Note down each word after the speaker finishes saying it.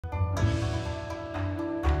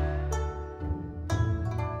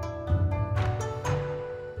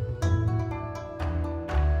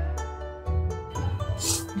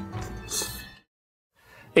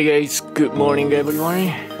Hey guys, good morning everyone.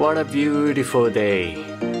 What a beautiful day.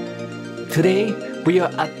 Today, we are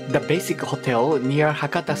at the basic hotel near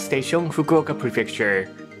Hakata Station, Fukuoka Prefecture.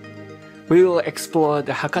 We will explore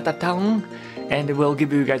the Hakata town and we'll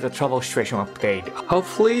give you guys a travel situation update.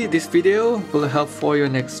 Hopefully this video will help for your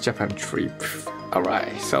next Japan trip.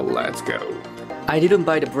 Alright, so let's go. I didn't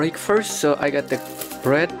buy the breakfast, so I got the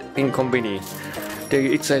bread in convenience.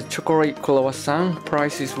 It's a chocolate croissant,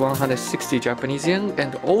 price is 160 Japanese yen,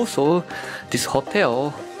 and also this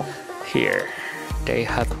hotel here, they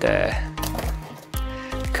have the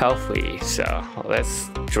coffee, so let's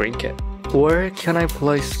drink it. Where can I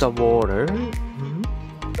place the water?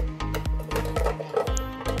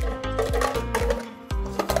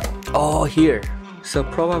 Oh, here. So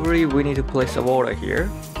probably we need to place the water here.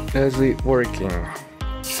 Is it working?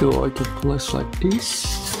 So I can place like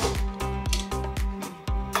this.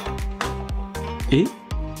 Eh?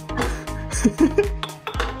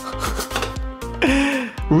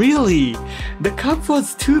 Really? The cup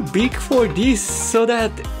was too big for this, so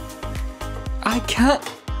that I can't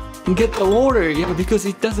get the water, yeah, because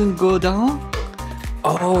it doesn't go down.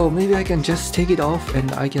 Oh, maybe I can just take it off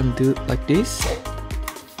and I can do it like this.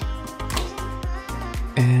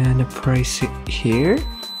 And place it here.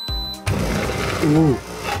 Ooh.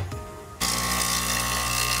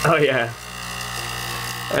 Oh yeah.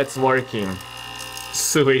 It's working.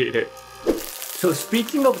 Sweet. So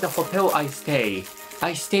speaking of the hotel I stay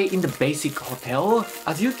in the basic hotel.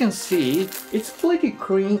 As you can see, it's pretty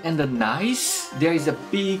clean and nice. There is a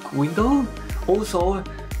big window, also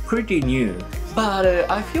pretty new. But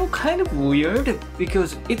I feel kind of weird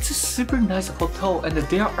because it's a super nice hotel and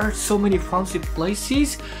there are so many fancy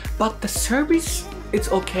places, but the service, it's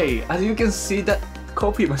okay. As you can see that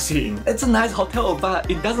coffee machine. It's a nice hotel, but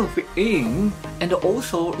it doesn't fit in. And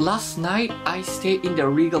also, last night I stayed in the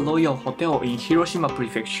Regal Royal Hotel in Hiroshima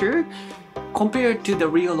Prefecture. Compared to the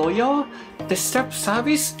Regal Royal, the staff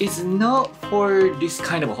service is not for this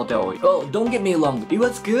kind of hotel. Well, don't get me wrong, it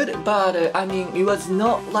was good, but I mean, it was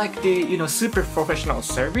not like the, super professional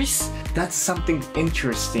service. That's something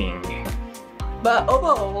interesting. But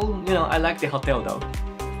overall, I like the hotel though.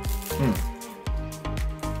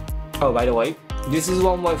 Oh, by the way, this is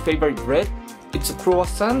one of my favorite bread. It's a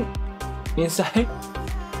croissant inside.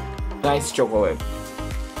 Nice chocolate.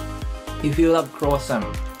 If you love croissant,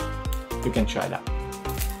 you can try that.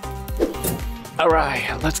 Alright,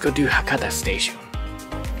 let's go to Hakata Station.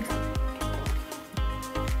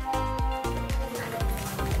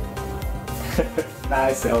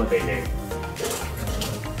 Nice elevator.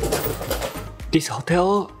 This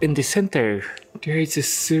hotel in the center, there is a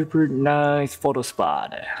super nice photo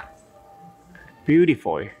spot.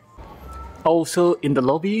 Beautiful. Also in the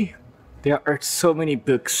lobby, there are so many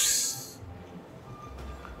books.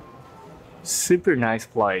 Super nice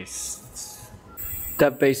place. The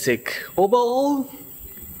basic. Overall,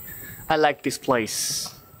 I like this place.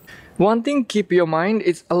 One thing keep your mind,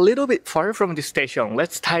 it's a little bit far from the station.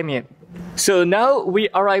 Let's time it. So now we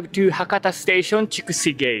arrived to Hakata Station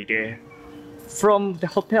Chikushi Gate. From the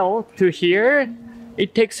hotel to here,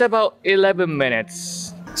 it takes about 11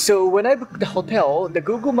 minutes. So when I booked the hotel, the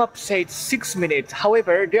Google Map said 6 minutes.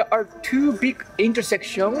 However, there are two big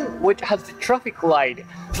intersections which has the traffic light.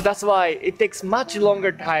 So that's why it takes much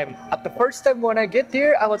longer time. At the first time when I get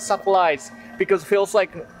there, I was surprised because it feels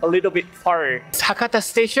like a little bit far. Hakata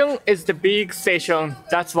Station is the big station,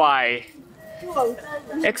 that's why.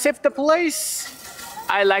 Except the place,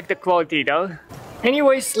 I like the quality though.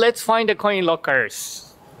 Anyways, let's find the coin lockers.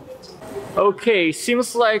 Okay,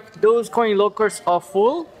 seems like those coin lockers are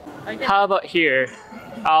full. How about here?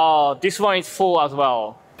 Oh, this one is full as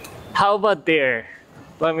well. How about there?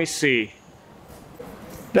 Let me see.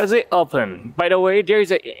 Does it open? By the way, there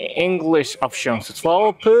is an English option as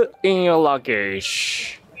well. Put in your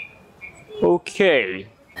luggage. Okay.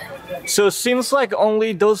 So seems like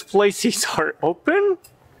only those places are open?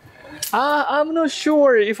 I'm not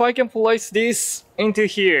sure if I can place this into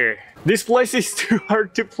here. This place is too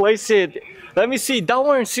hard to place it. Let me see, that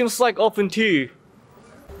one seems like open too.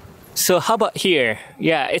 So how about here?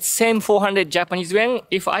 Yeah, it's same 400 Japanese yen.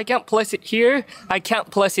 If I can't place it here, I can't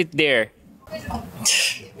place it there.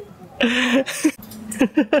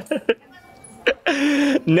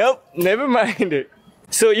 Nope, never mind.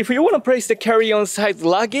 So if you want to place the carry-on size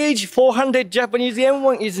luggage, 400 Japanese yen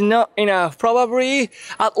one is not enough. Probably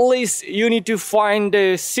at least you need to find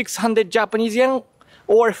the 600 Japanese yen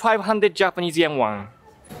or 500 Japanese yen one.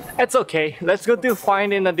 It's okay, let's go to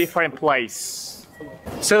find in a different place.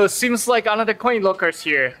 So seems like another coin lockers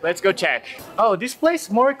here. Let's go check. Oh, this place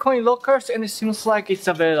more coin lockers and it seems like it's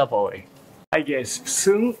available. I guess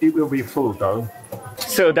soon it will be full though.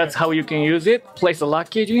 So that's how you can use it. Place the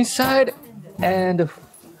luggage inside and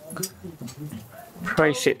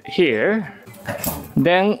place it here.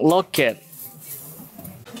 Then lock it.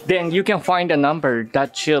 Then you can find the number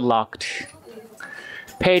that you locked.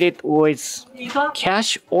 Paid it with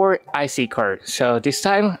cash or IC card. So this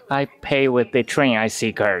time I pay with the train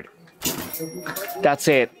IC card. That's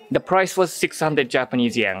it. The price was 600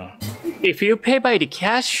 Japanese yen. If you pay by the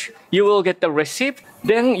cash, you will get the receipt.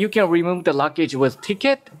 Then you can remove the luggage with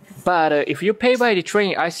ticket. But if you pay by the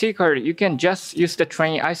train IC card, you can just use the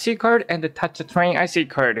train IC card and touch the train IC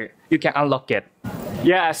card. You can unlock it.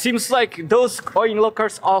 Yeah, seems like those coin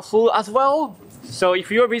lockers are full as well. So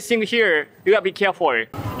if you're visiting here, you gotta be careful.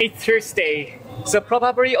 It's Thursday, so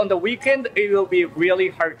probably on the weekend it will be really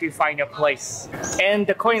hard to find a place. And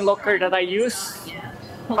the coin locker that I use,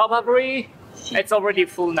 probably it's already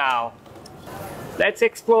full now. Let's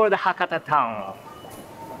explore the Hakata town.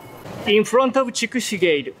 In front of Kyushu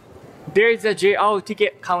gate, there is a JR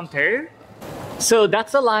ticket counter. So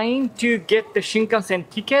that's a line to get the Shinkansen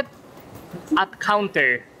ticket at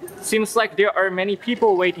counter. Seems like there are many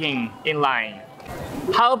people waiting in line.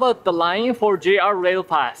 How about the line for JR Rail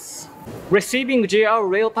Pass? Receiving JR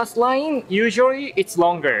Rail Pass line, usually it's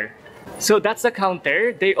longer. So that's the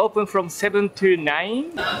counter. They open from 7 to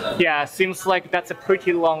 9. Yeah, seems like that's a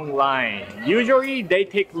pretty long line. Usually they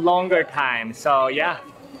take longer time. So yeah,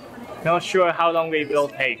 not sure how long it will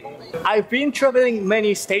take. I've been traveling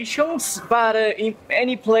many stations, but in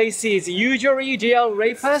many places, usually JR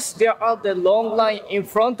Rail Pass, there are the long line in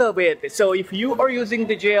front of it. So if you are using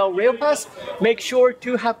the JR Rail Pass, make sure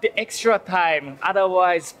to have the extra time.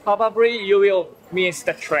 Otherwise, probably you will miss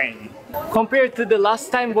the train. Compared to the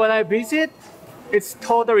last time when I visit, it's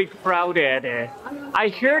totally crowded. I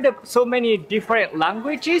heard so many different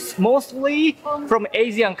languages, mostly from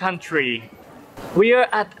Asian country. We are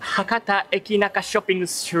at Hakata Ekinaka Shopping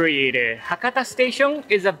Street. Hakata Station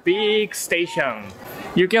is a big station.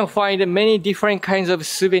 You can find many different kinds of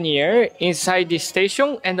souvenirs inside this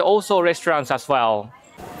station and also restaurants as well.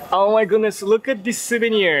 Oh my goodness, look at this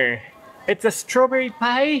souvenir. It's a strawberry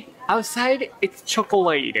pie. Outside, it's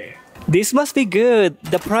chocolate. This must be good.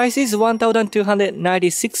 The price is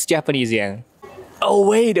 1,296 Japanese yen. Oh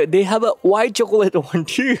wait, they have a white chocolate one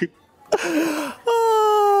too.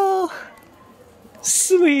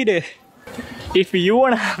 Sweet! If you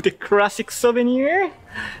wanna have the classic souvenir,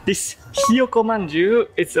 this Hiyoko manju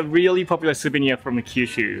is a really popular souvenir from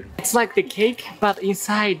Kyushu. It's like the cake, but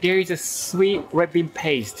inside there is a sweet red bean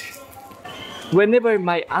paste. Whenever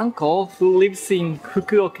my uncle, who lives in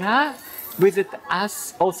Fukuoka, visit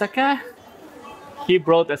us Osaka, he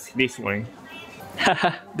brought us this one.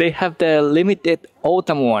 They have the limited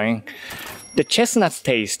autumn one. The chestnut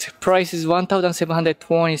taste. Price is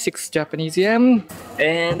 1,726 Japanese yen.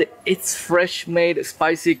 And it's fresh made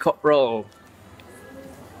spicy kopro.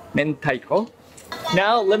 Mentaiko.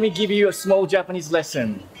 Now let me give you a small Japanese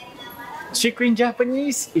lesson. Chicken in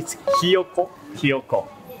Japanese, it's hiyoko, hiyoko.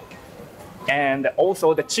 And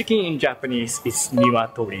also the chicken in Japanese is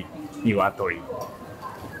niwatori, niwatori.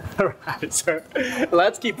 Alright, so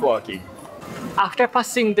let's keep walking. After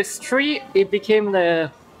passing the street, it became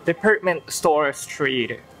the department store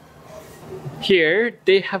street. Here,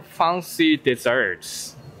 they have fancy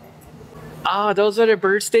desserts. Ah, those are the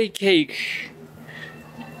birthday cake.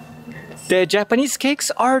 The Japanese cakes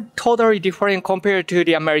are totally different compared to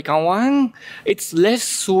the American one. It's less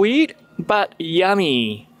sweet, but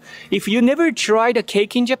yummy. If you never tried a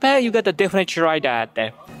cake in Japan, you gotta definitely try that.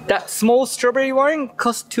 That small strawberry one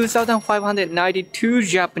costs 2,592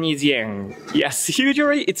 Japanese yen. Yes,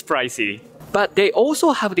 usually it's pricey. But they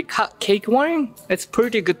also have the cut cake one. It's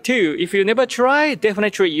pretty good too. If you never try,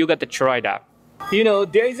 definitely you gotta try that. You know,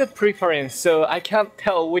 there is a preference, so I can't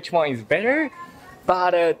tell which one is better,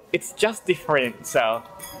 but it's just different, so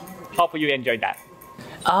hope you enjoy that.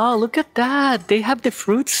 Oh, look at that! They have the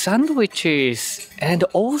fruit sandwiches and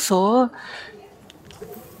also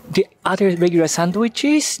the other regular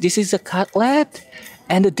sandwiches. This is a cutlet,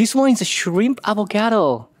 and this one is a shrimp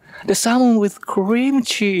avocado. The salmon with cream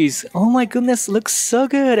cheese. Oh my goodness, looks so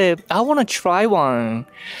good. I wanna try one.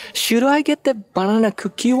 Should I get the banana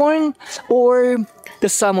cookie one or the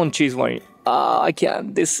salmon cheese one? I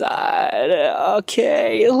can't decide.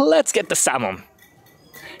 Okay, let's get the salmon.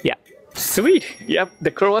 Yeah, sweet. Yep,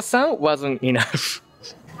 the croissant wasn't enough.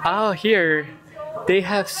 Oh, here they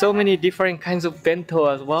have so many different kinds of bento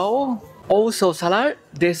as well. Also salad,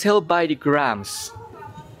 they sell by the grams.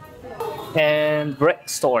 And bread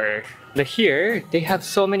store. Here they have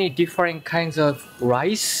so many different kinds of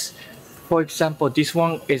rice For example, this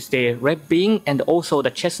one is the red bean and also the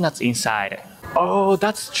chestnuts inside. Oh,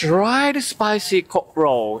 that's dried spicy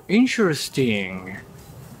roll. Interesting.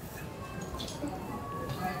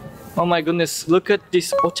 Oh my goodness, look at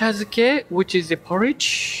this ochazuke, which is the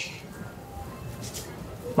porridge.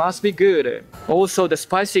 Must be good. Also the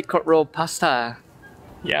spicy roll pasta.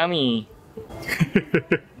 Yummy.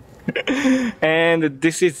 And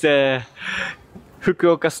this is the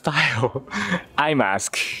Fukuoka style eye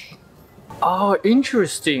mask. Oh,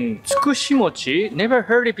 interesting. Tsukushi mochi. Never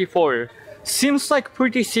heard it before. Seems like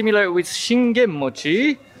pretty similar with shingen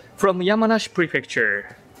mochi from Yamanashi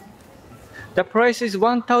Prefecture. The price is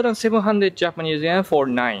 1,700 Japanese yen for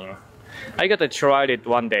 9. I gotta try it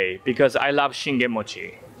one day because I love shingen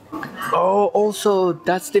mochi. Oh, also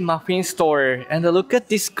that's the muffin store, and look at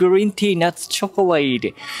this green tea nuts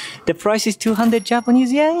chocolate. The price is 200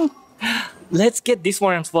 Japanese yen. Let's get this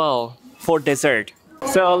one as well for dessert.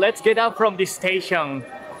 So let's get out from this station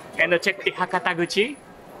and check the Hakata Guchi.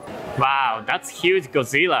 Wow, that's huge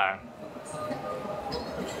Godzilla.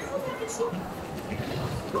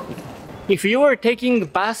 If you are taking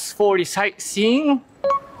bus for the sightseeing,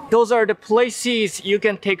 those are the places you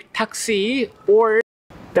can take taxi or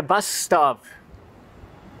the bus stop.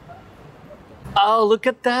 Oh, look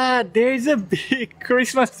at that! There's a big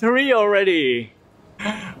Christmas tree already.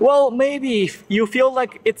 Well, maybe you feel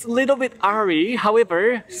like it's a little bit early.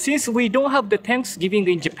 However, since we don't have the Thanksgiving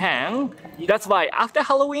in Japan, that's why after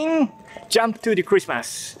Halloween, jump to the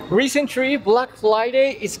Christmas. Recently, Black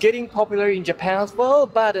Friday is getting popular in Japan as well,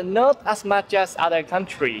 but not as much as other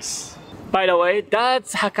countries. By the way,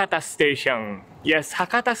 that's Hakata Station. Yes,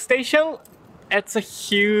 Hakata Station. It's a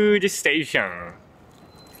huge station.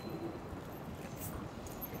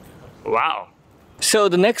 Wow. So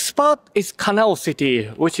the next spot is Canal City,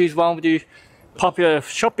 which is one of the popular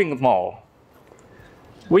shopping mall.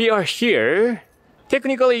 We are here.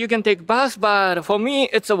 Technically you can take bus, but for me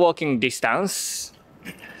it's a walking distance.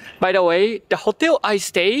 By the way, the hotel I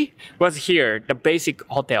stay was here, the basic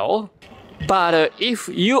hotel. But if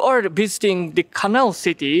you are visiting the Canal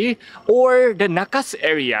City or the Nakasu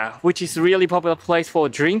Area, which is really popular place for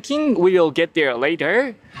drinking, we will get there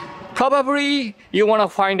later. Probably you want to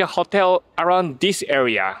find a hotel around this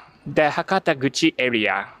area, the Hakata Guchi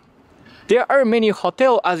area. There are many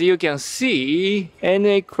hotels as you can see.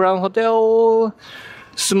 NA Crown Hotel,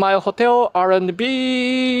 Smile Hotel,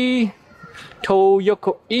 R&B,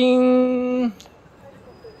 Toyoko Inn,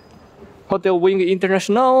 Hotel Wing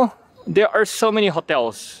International. There are so many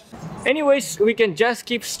hotels. Anyways, we can just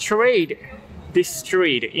keep straight this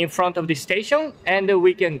street in front of the station and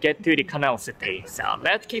we can get to the Canal City. So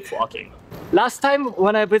let's keep walking. Last time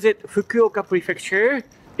when I visited Fukuoka Prefecture,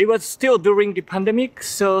 it was still during the pandemic,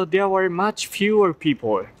 so there were much fewer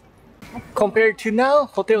people. Compared to now,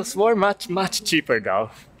 hotels were much cheaper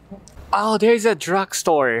though. Oh, there's a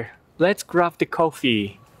drugstore. Let's grab the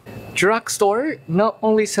coffee. Drugstore not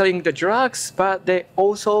only selling the drugs, but they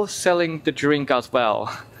also selling the drink as well.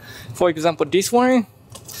 For example, this one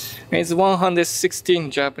is 116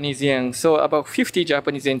 Japanese yen, so about 50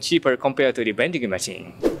 Japanese yen cheaper compared to the vending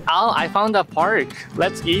machine. Oh, I found a park.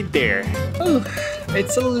 Let's eat there. Ooh,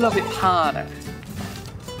 it's a little bit hot.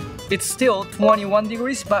 It's still 21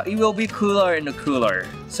 degrees, but it will be cooler and cooler.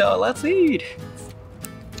 So let's eat.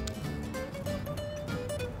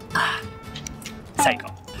 Psycho.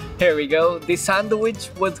 Here we go. The sandwich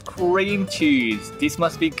with cream cheese. This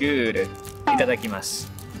must be good. Itadakimasu.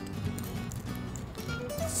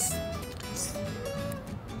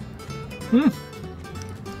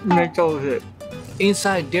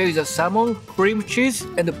 Inside there is a salmon, cream cheese,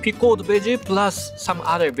 and a pickled veggie plus some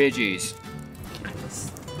other veggies.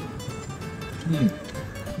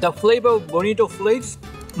 The flavor of bonito flakes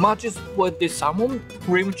matches with the salmon,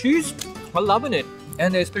 cream cheese. I'm loving it.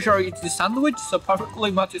 And especially it's the sandwich, so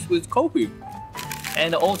perfectly matches with coffee.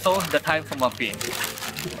 And also the time for muffin.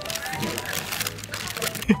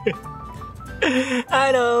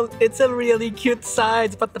 I know, it's a really cute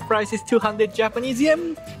size, but the price is 200 Japanese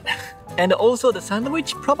yen. And also the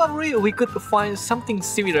sandwich, probably we could find something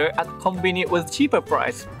similar at convenient with cheaper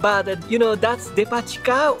price. But you know, that's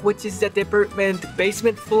Depachika, which is the department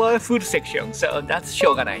basement floor food section, so that's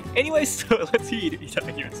shoganai. Anyways, so let's eat.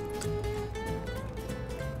 Itadakimasu.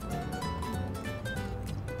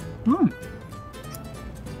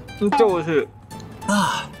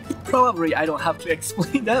 Probably I don't have to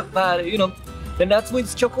explain that, but you know, the nuts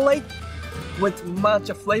with chocolate with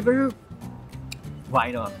matcha flavor,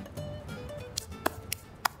 why not?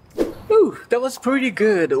 Ooh, that was pretty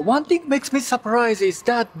good. One thing makes me surprised is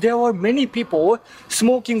that there were many people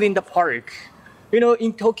smoking in the park.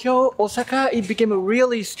 in Tokyo, Osaka, it became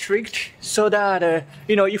really strict so that,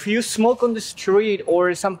 if you smoke on the street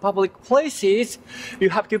or some public places, you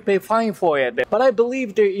have to pay fine for it. But I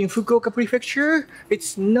believe that in Fukuoka Prefecture,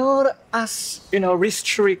 it's not as,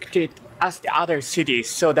 restricted as the other cities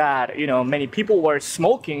so that, many people were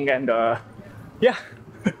smoking and, yeah.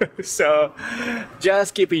 So,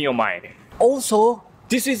 just keep in your mind. Also,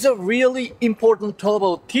 this is a really important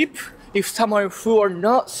travel tip. If someone who are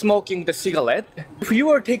not smoking the cigarette, if you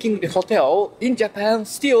are taking the hotel in Japan,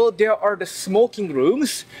 still there are the smoking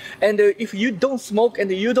rooms, and if you don't smoke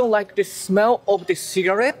and you don't like the smell of the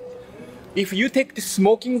cigarette, if you take the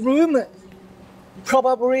smoking room,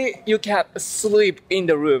 probably you can't sleep in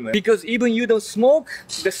the room because even you don't smoke,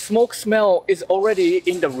 the smoke smell is already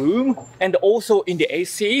in the room and also in the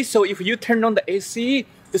AC. So if you turn on the AC,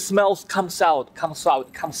 the smell comes out.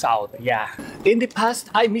 Yeah. In the past,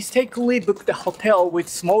 I mistakenly booked the hotel with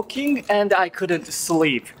smoking and I couldn't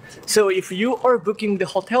sleep. So if you are booking the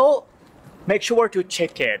hotel, make sure to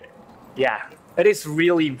check it. Yeah, it is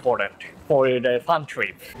really important for the fun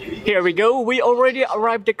trip. Here we go. We already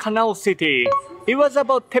arrived at Canal City. It was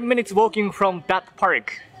about 10 minutes walking from that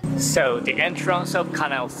park. So the entrance of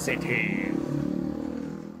Canal City.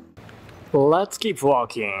 Let's keep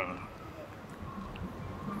walking.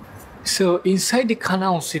 So inside the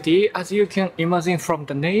Canal City, as you can imagine from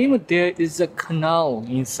the name, there is a canal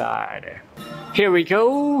inside. Here we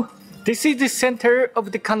go. This is the center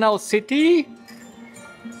of the Canal City.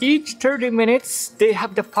 Each 30 minutes, they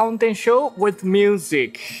have the fountain show with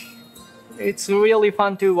music. It's really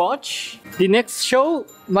fun to watch. The next show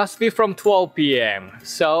must be from 12 p.m.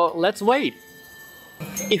 So let's wait.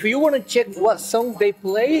 If you want to check what song they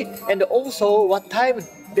play and also what time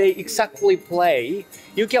they exactly play,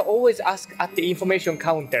 you can always ask at the information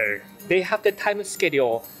counter. They have the time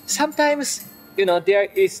schedule. Sometimes, there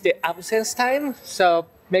is the absence time, so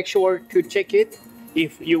make sure to check it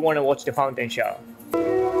if you want to watch the fountain show.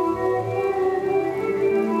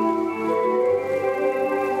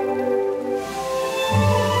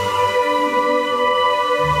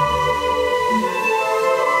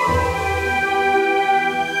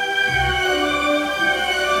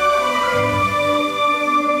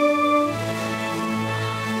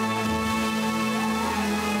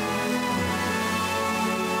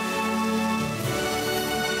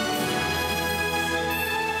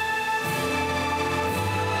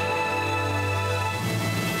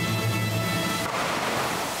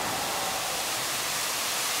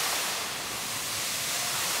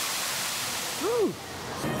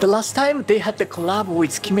 The last time they had the collab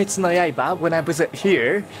with Kimetsu no Yaiba when I was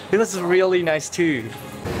here, it was really nice too.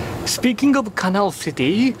 Speaking of Canal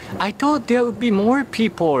City, I thought there would be more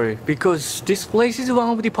people because this place is one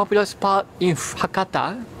of the popular spots in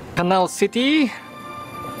Hakata. Canal City,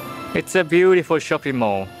 it's a beautiful shopping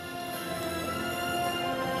mall.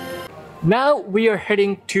 Now we are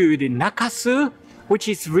heading to the Nakasu, which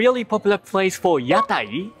is really popular place for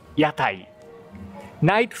yatai.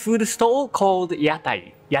 Night food stall called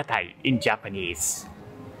yatai in Japanese.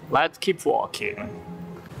 Let's keep walking.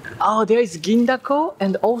 Oh, there is Gindako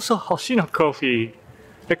and also Hoshino Coffee.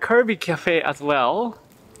 The Kirby Cafe as well.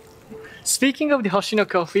 Speaking of the Hoshino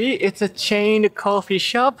Coffee, it's a chain coffee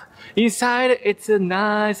shop. Inside, it's a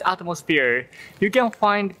nice atmosphere. You can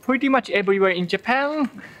find pretty much everywhere in Japan.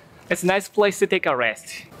 It's a nice place to take a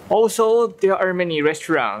rest. Also, there are many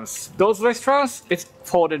restaurants. Those restaurants, it's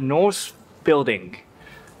for the North Building.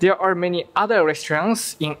 There are many other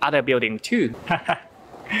restaurants in other buildings too.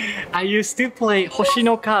 I used to play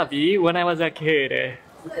Hoshino Kabi when I was a kid.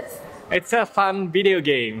 It's a fun video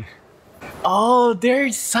game. Oh,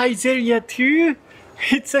 there's Saizeria too.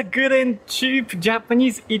 It's a good and cheap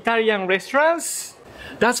Japanese Italian restaurants.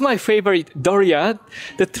 That's my favorite dorian,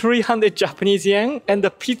 the 300 Japanese yen, and the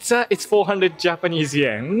pizza is 400 Japanese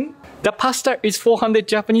yen. The pasta is 400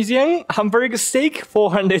 Japanese yen, hamburger steak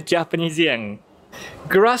 400 Japanese yen.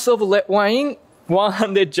 Glass of red wine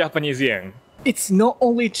 100 Japanese yen. It's not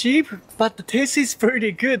only cheap, but the taste is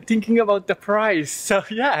pretty good thinking about the price. So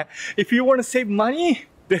yeah, if you want to save money,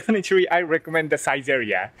 definitely I recommend the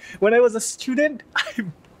Saizeria. When I was a student, I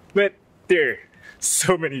went there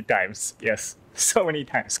so many times. Yes, so many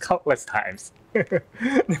times, countless times.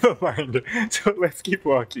 Never mind. So let's keep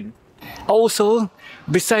walking. Also,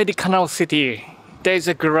 beside the Canal City, there's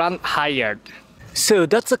a Grand Hyatt. So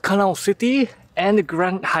that's a Canal City and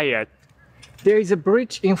Grand Hyatt. There is a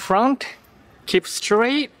bridge in front. Keep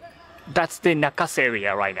straight. That's the Nakasu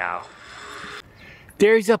area right now.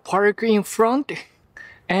 There is a park in front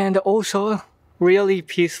and also really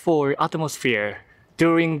peaceful atmosphere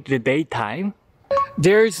during the daytime.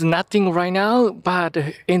 There's nothing right now, but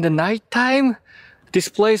in the night time, this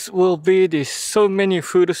place will be so many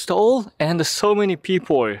food stalls and so many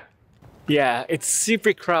people. Yeah, it's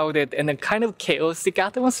super crowded and a kind of chaotic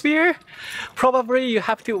atmosphere. Probably you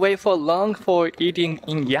have to wait for long for eating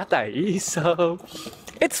in yatai, so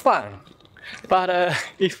it's fun. But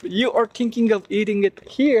if you are thinking of eating it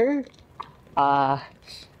here,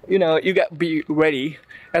 you know, you gotta be ready.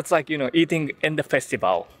 It's like, you know, eating in the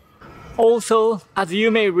festival. Also, as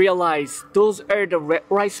you may realize, those are the red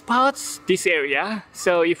rice spots, this area.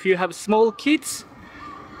 So if you have small kids,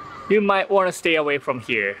 you might want to stay away from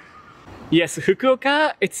here. Yes,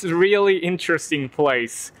 Fukuoka, it's a really interesting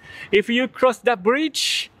place. If you cross that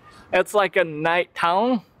bridge, it's like a night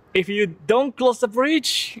town. If you don't cross the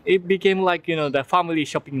bridge, it became like, you know, the family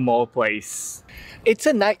shopping mall place. It's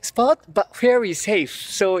a night spot, but very safe.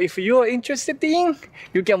 So if you're interested in,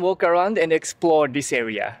 you can walk around and explore this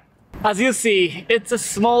area. As you see, it's a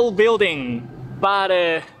small building, but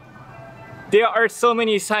there are so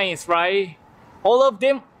many signs, right? All of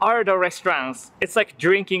them are the restaurants. It's like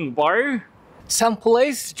drinking bar. Some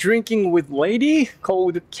place drinking with lady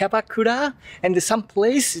called kyabakura, and some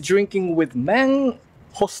place drinking with men,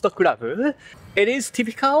 host club. It is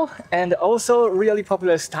typical and also really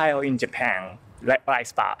popular style in Japan, rice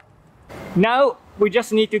spot. Now we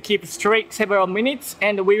just need to keep straight several minutes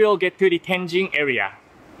and we will get to the Tenjin area.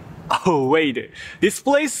 Oh wait, this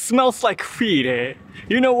place smells like feet.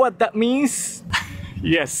 You know what that means?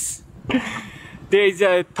 Yes. There is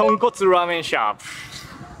a tonkotsu ramen shop.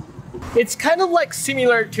 It's kind of like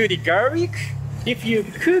similar to the garlic. If you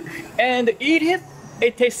cook and eat it,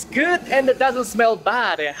 it tastes good and it doesn't smell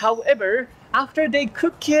bad. However, after they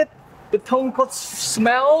cook it, the tonkotsu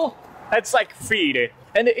smell, it's like feed.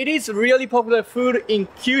 And it is really popular food in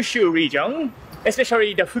Kyushu region,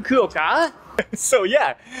 especially the Fukuoka. So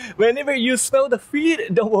yeah, whenever you smell the feed,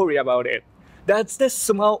 don't worry about it. That's the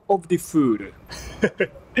smell of the food.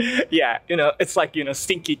 Yeah, you know, it's like, you know,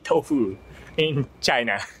 stinky tofu in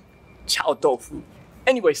China. Chow tofu.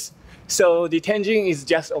 Anyways, so the Tenjin is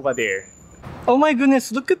just over there. Oh my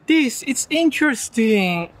goodness, look at this. It's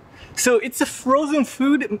interesting. So it's a frozen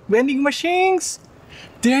food vending machines.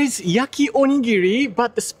 There is yaki onigiri,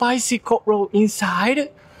 but the spicy roll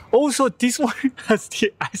inside. Also, this one has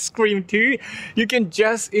the ice cream too. You can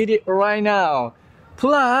just eat it right now.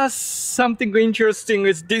 Plus, something interesting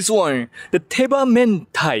is this one, the teba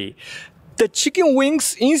mentai. The chicken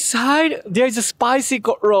wings inside, there's a spicy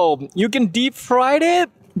roll. You can deep fry it,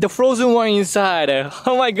 the frozen one inside.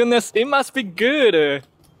 Oh my goodness, it must be good.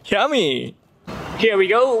 Yummy. Here we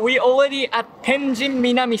go, we already at Tenjin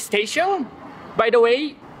Minami Station. By the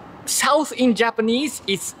way, south in Japanese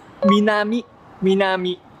is Minami,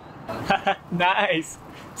 Minami. Nice.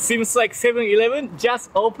 Seems like 7-Eleven just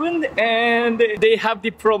opened and they have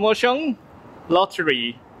the promotion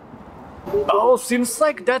lottery. Oh, seems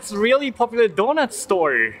like that's really popular donut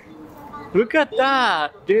store. Look at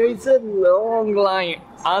that. There is a long line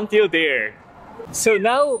until there. So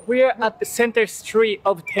now we're at the center street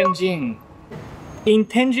of Tenjin. In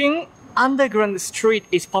Tenjin, underground street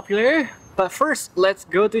is popular, but first let's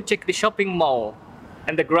go to check the shopping mall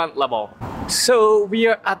and the ground level. So we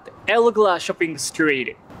are at Elgla shopping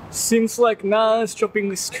street. Seems like nice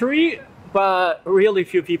shopping street, but really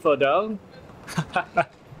few people though.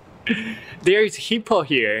 There is hippo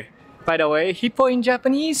here. By the way, hippo in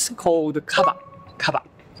Japanese called kaba, kaba.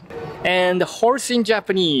 And horse in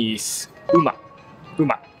Japanese, uma,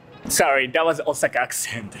 uma. Sorry, that was Osaka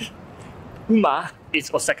accent. Uma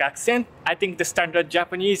is Osaka accent. I think the standard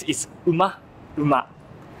Japanese is uma, uma.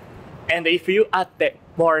 And if you add the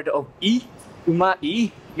word of i,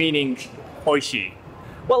 umai, meaning oishi.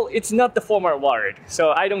 Well, it's not the formal word,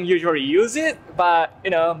 so I don't usually use it, but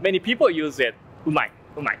you know, many people use it. Umai,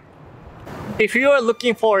 umai. If you are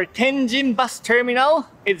looking for Tenjin bus terminal,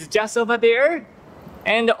 it's just over there.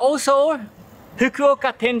 And also,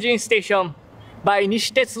 Fukuoka Tenjin station by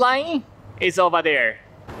Nishitetsu line is over there.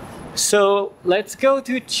 So let's go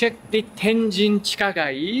to check the Tenjin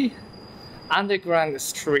Chikagai underground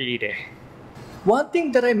street. One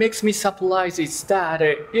thing that makes me surprised is that,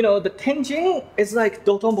 you know, the Tenjin is like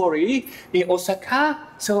Dotonbori in Osaka,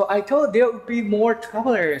 so I thought there would be more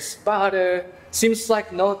travelers, but seems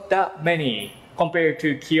like not that many compared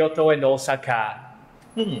to Kyoto and Osaka.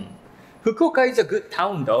 Fukuoka is a good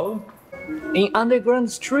town though. In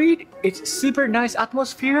underground street, it's super nice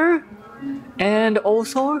atmosphere and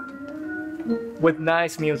also with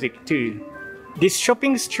nice music too. This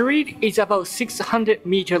shopping street is about 600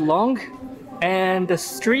 meters long and the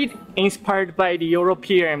street inspired by the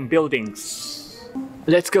European buildings.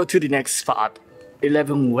 Let's go to the next spot,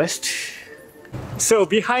 11 West. So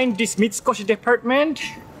behind this Mitsukoshi department,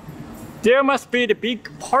 there must be the big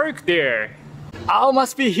park there. Oh,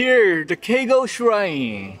 must be here, the Keigo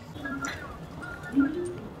Shrine.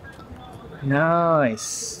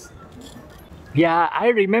 Nice. Yeah, I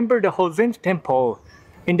remember the Hozen temple.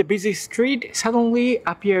 In the busy street, suddenly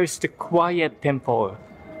appears the quiet temple.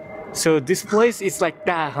 So this place is like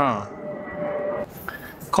that, huh?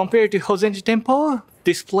 Compared to Hozen temple,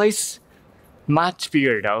 this place much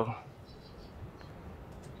bigger though.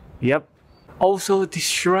 Yep. Also, this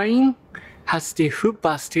shrine has the hoop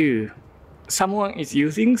bus too. Someone is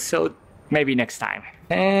using, so maybe next time.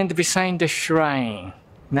 And beside the shrine,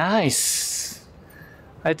 nice.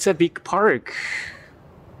 It's a big park.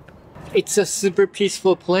 It's a super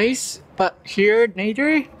peaceful place, but here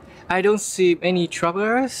neither I don't see any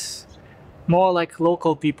travelers. More like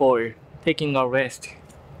local people taking a rest.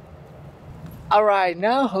 Alright,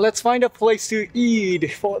 now let's find a place to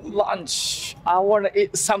eat for lunch. I want to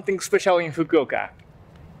eat something special in Fukuoka.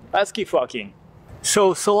 Let's keep walking.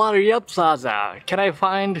 So, Solaria Plaza. Can I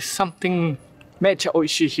find something mecha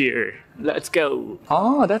oishi here? Let's go.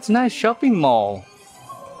 Oh, that's a nice shopping mall.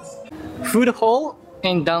 Food hall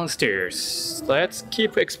and downstairs. Let's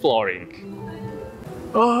keep exploring.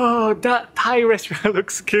 Oh, that Thai restaurant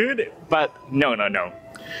looks good, but no.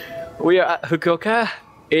 We are at Fukuoka,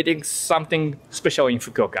 eating something special in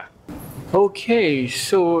Fukuoka. Okay,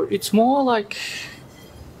 so it's more like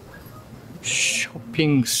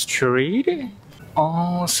shopping street.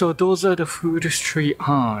 Oh, so those are the food street,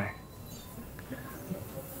 huh?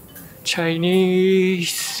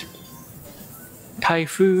 Chinese, Thai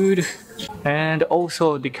food, and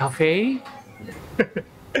also the cafe.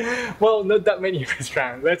 Well, not that many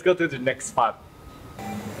restaurants. Let's go to the next spot.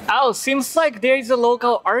 Oh, seems like there is a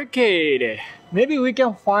local arcade. Maybe we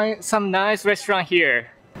can find some nice restaurant here.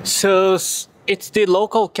 So it's the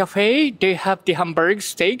local cafe. They have the hamburger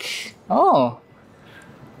steak. Oh,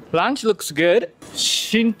 lunch looks good.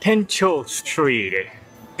 Shintencho Street.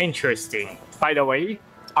 Interesting. By the way,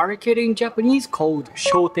 arcade in Japanese called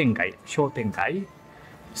Shotengai. Shotengai.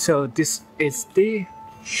 So this is the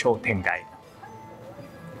Shotengai.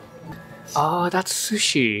 Oh, that's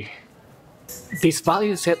sushi. This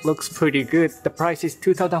value set looks pretty good. The price is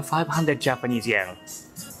 2,500 Japanese yen.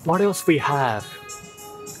 What else we have?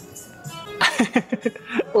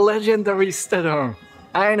 Legendary stadium.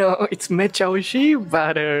 I know it's mecha oishi,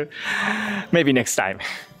 but maybe next time.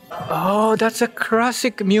 Oh, that's a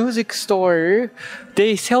classic music store.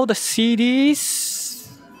 They sell the CDs.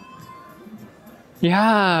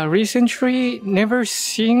 Yeah, recently never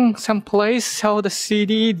seen some place sell the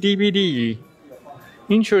CD, DVD.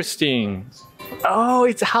 Interesting. Oh,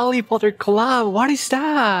 it's Harry Potter collab. What is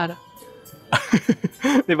that?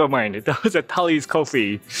 Never mind. That was a Tully's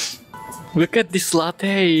coffee. Look at this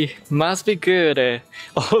latte. Must be good.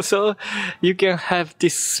 Also, you can have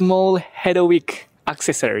this small headwick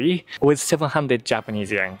accessory with 700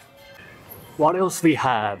 Japanese yen. What else we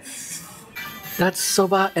have? That's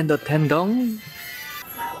soba and the tendon.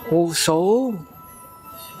 Also,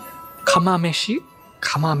 kamameshi.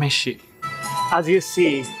 Kamameshi. As you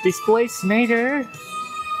see, this place neither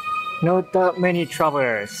not that many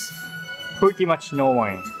travelers. Pretty much no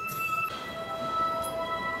one.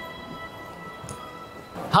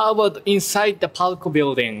 How about inside the Palco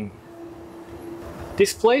building?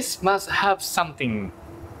 This place must have something.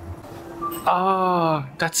 Ah,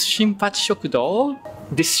 that's Shinpachi Shokudo.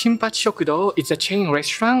 This Shinpachi Shokudo is a chain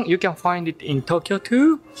restaurant. You can find it in Tokyo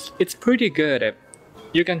too. It's pretty good.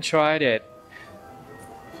 You can try it.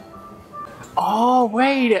 Oh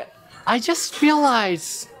wait, I just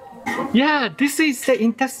realized. Yeah, this is the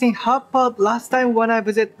interesting Hotpot last time when I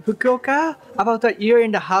visited Fukuoka about a year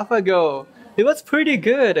and a half ago. It was pretty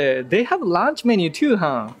good. They have lunch menu too,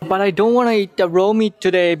 huh? But I don't want to eat the raw meat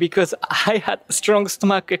today because I had strong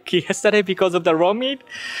stomachache yesterday because of the raw meat.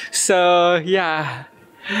 So yeah,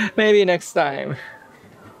 maybe next time.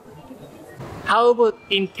 How about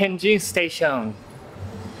in Tenjin Station?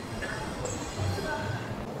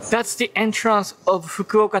 That's the entrance of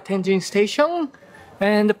Fukuoka Tenjin Station.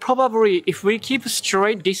 And probably if we keep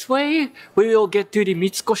straight this way, we will get to the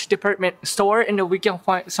Mitsukoshi department store and we can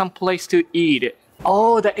find some place to eat.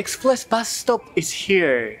 Oh, the express bus stop is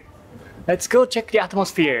here. Let's go check the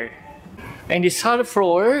atmosphere. And the third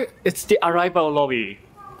floor, it's the arrival lobby.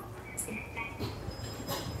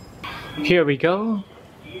 Here we go.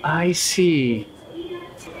 I see.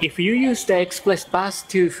 If you use the express bus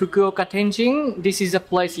to Fukuoka Tenjin, this is the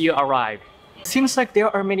place you arrive. Seems like there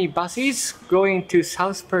are many buses going to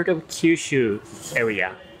south part of Kyushu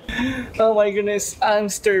area. Oh my goodness, I'm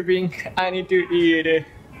starving. I need to eat.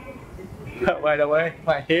 By the way,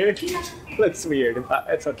 my hair Looks weird, but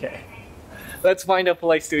it's okay. Let's find a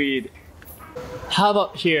place to eat. How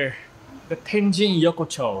about here? The Tenjin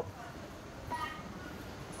Yokocho.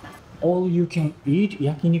 All you can eat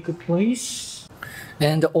yakiniku place.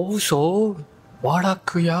 And also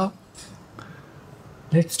Warakuya.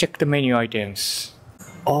 Let's check the menu items.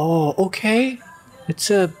 Oh, okay. It's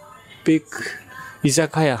a big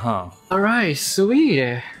izakaya, huh? Alright,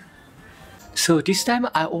 sweet. So this time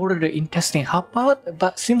I ordered the intestine hotpot,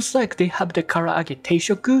 but seems like they have the karaage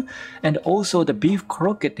teishoku and also the beef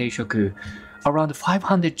korokke teishoku. Around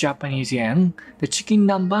 500 Japanese yen. The chicken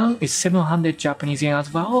nanban is 700 Japanese yen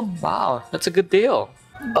as well. Wow, that's a good deal.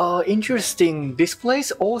 Interesting. This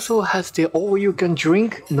place also has the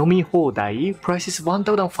all-you-can-drink nomi hodai. Price is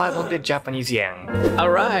 1,500 Japanese yen.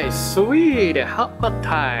 Alright, sweet. Hotpot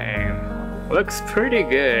time. Looks pretty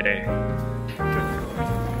good.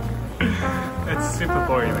 It's super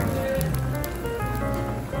boiling.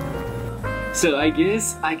 So I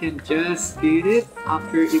guess I can just eat it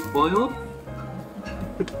after it boiled.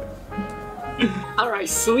 Alright,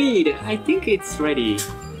 sweet. I think it's ready.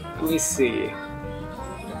 Let me see.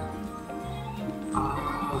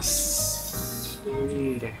 Oh,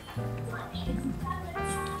 sweet.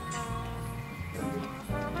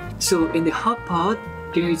 So in the hot pot,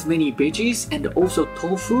 there is many veggies and also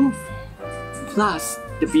tofu, plus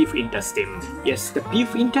the beef intestine. Yes, the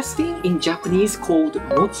beef intestine in Japanese called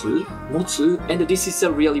Motsu, and this is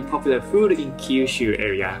a really popular food in Kyushu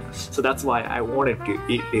area. So that's why I wanted to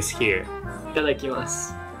eat this here.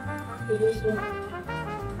 Itadakimasu.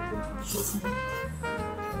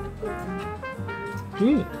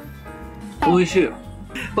 Oishii.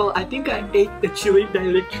 Well, I think I ate the chili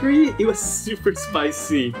directly. It was super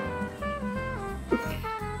spicy.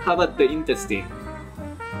 How about the intestine?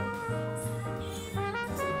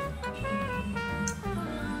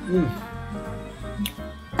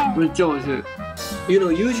 You know,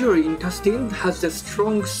 usually intestine has a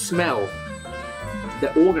strong smell,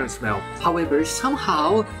 the organ smell. However,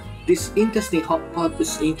 somehow this intestine hotpot,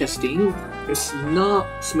 this intestine is not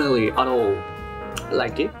smelly at all. I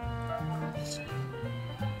like it.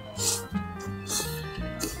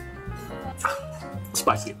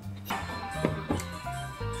 Spicy.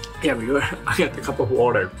 Here we go. I got a cup of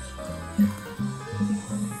water.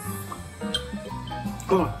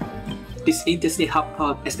 Oh, this intestine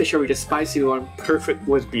hotpot, especially the spicy one, perfect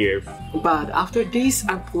with beer. But after this,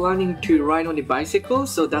 I'm planning to ride on the bicycle,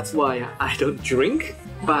 so that's why I don't drink.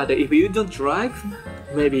 But if you don't drive,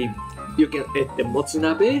 maybe you can eat the Motsu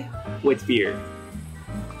Nabe with beer.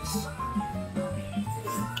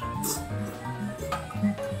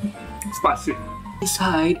 Spicy.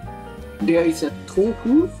 Inside, there is a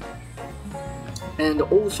tofu and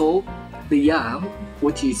also the yam,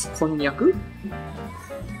 which is konnyaku.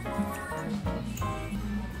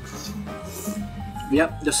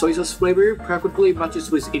 Yep, the soy sauce flavor perfectly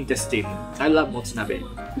matches with intestine. I love motsunabe.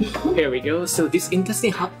 Here we go. So this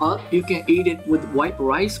intestine hotpot, you can eat it with white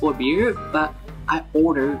rice or beer, but I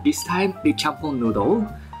ordered this time the champon noodle.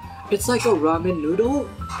 It's like a ramen noodle,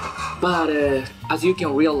 but as you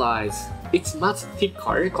can realize, it's much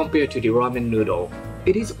thicker compared to the ramen noodle.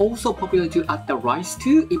 It is also popular to add the rice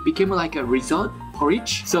too. It became like a risotto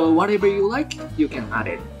porridge. So whatever you like, you can add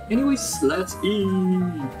it. Anyways, let's eat.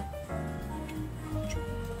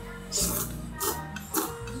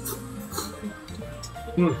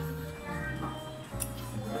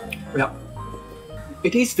 Yeah.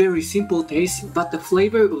 It is very simple taste, but the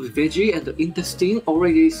flavor of veggie and the intestine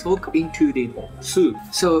already soak into the soup.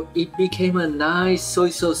 So it became a nice soy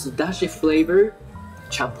sauce dashi flavor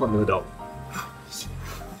champon noodle.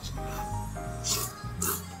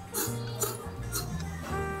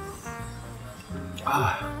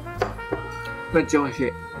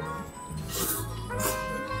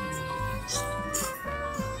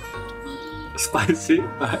 Spicy,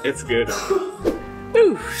 but it's good.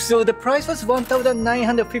 Ooh, so the price was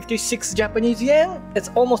 1,956 Japanese yen. It's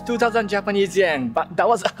almost 2,000 Japanese yen, but that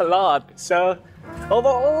was a lot. So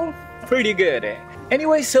overall, pretty good.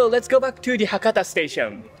 Anyway, so let's go back to the Hakata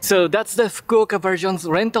station. So that's the Fukuoka version's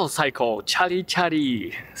rental cycle, Chari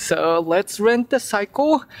Chari. So let's rent the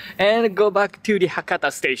cycle and go back to the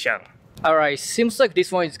Hakata station. Alright, seems like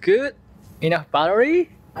this one is good. Enough battery.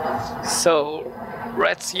 So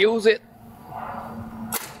let's use it.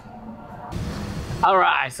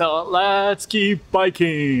 Alright, so let's keep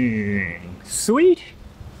biking. Sweet.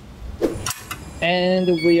 And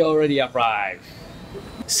we already arrived.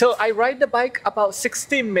 So I ride the bike about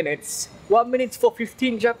 16 minutes. 1 minute for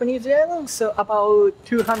 15 Japanese yen. So about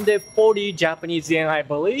 240 Japanese yen, I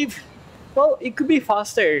believe. Well, it could be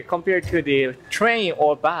faster compared to the train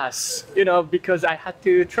or bus, you know, because I had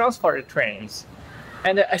to transfer the trains.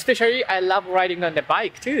 And especially I love riding on the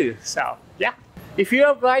bike too, so yeah. If you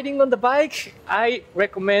are riding on the bike, I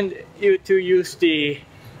recommend you to use the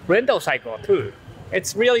rental cycle too.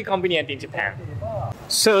 It's really convenient in Japan.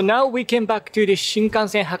 So now we came back to the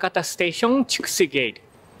Shinkansen Hakata station, Chikusi Gate.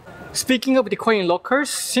 Speaking of the coin lockers,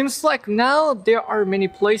 seems like now there are many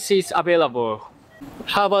places available.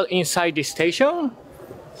 How about inside the station?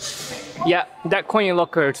 Yeah, that coin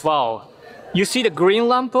locker as well. You see the green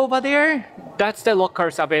lamp over there? That's the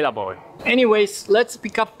lockers available. Anyways, let's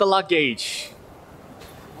pick up the luggage.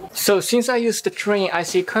 So since I use the train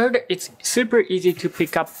IC card, it's super easy to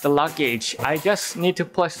pick up the luggage. I just need to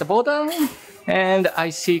press the button and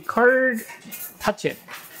IC card, touch it.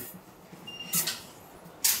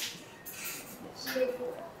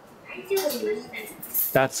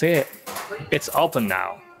 That's it. It's open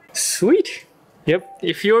now. Sweet! Yep,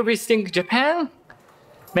 if you're visiting Japan,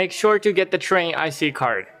 make sure to get the train IC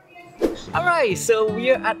card. Alright, so we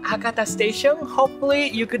are at Hakata station. Hopefully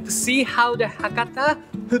you could see how the Hakata,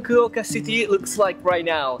 Fukuoka city looks like right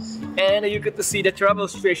now. And you could see the travel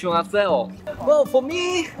situation as well. Well, for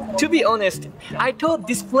me, to be honest, I thought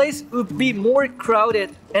this place would be more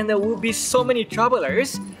crowded and there would be so many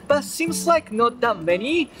travelers, but seems like not that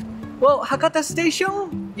many. Well, Hakata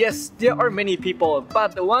station, yes, there are many people,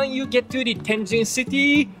 but when you get to the Tenjin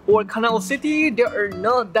city or Canal city, there are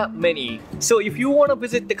not that many. So if you want to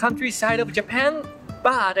visit the countryside of Japan,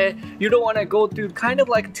 but you don't want to go to kind of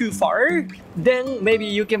like too far, then maybe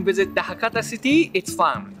you can visit the Hakata city, it's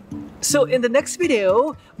fun. So in the next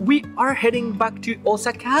video, we are heading back to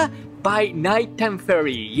Osaka by nighttime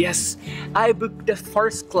ferry. Yes, I booked the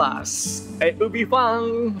first class. It will be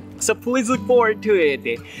fun. So please look forward to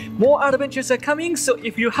it. More adventures are coming, so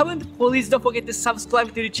if you haven't, please don't forget to subscribe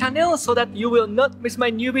to the channel so that you will not miss my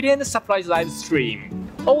new video and surprise live stream.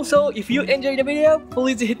 Also, if you enjoyed the video,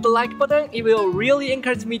 please hit the like button. It will really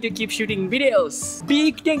encourage me to keep shooting videos.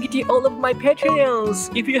 Big thank you to all of my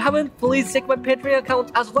Patreons. If you haven't, please check my Patreon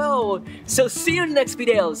account as well. So see you in the next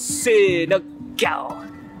video. See you. Go.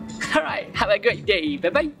 Alright, have a great day. Bye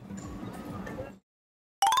bye.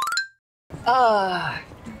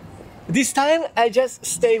 This time I just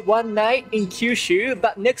stay one night in Kyushu,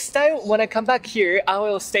 but next time when I come back here, I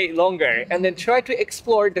will stay longer and then try to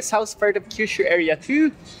explore the south part of Kyushu area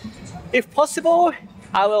too. If possible,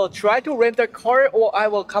 I will try to rent a car or I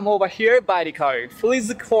will come over here by the car. Please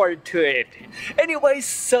look forward to it. Anyways,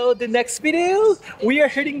 so the next video, we are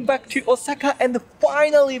heading back to Osaka and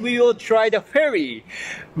finally we will try the ferry.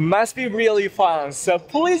 Must be really fun, so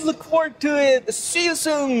please look forward to it. See you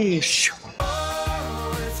soon.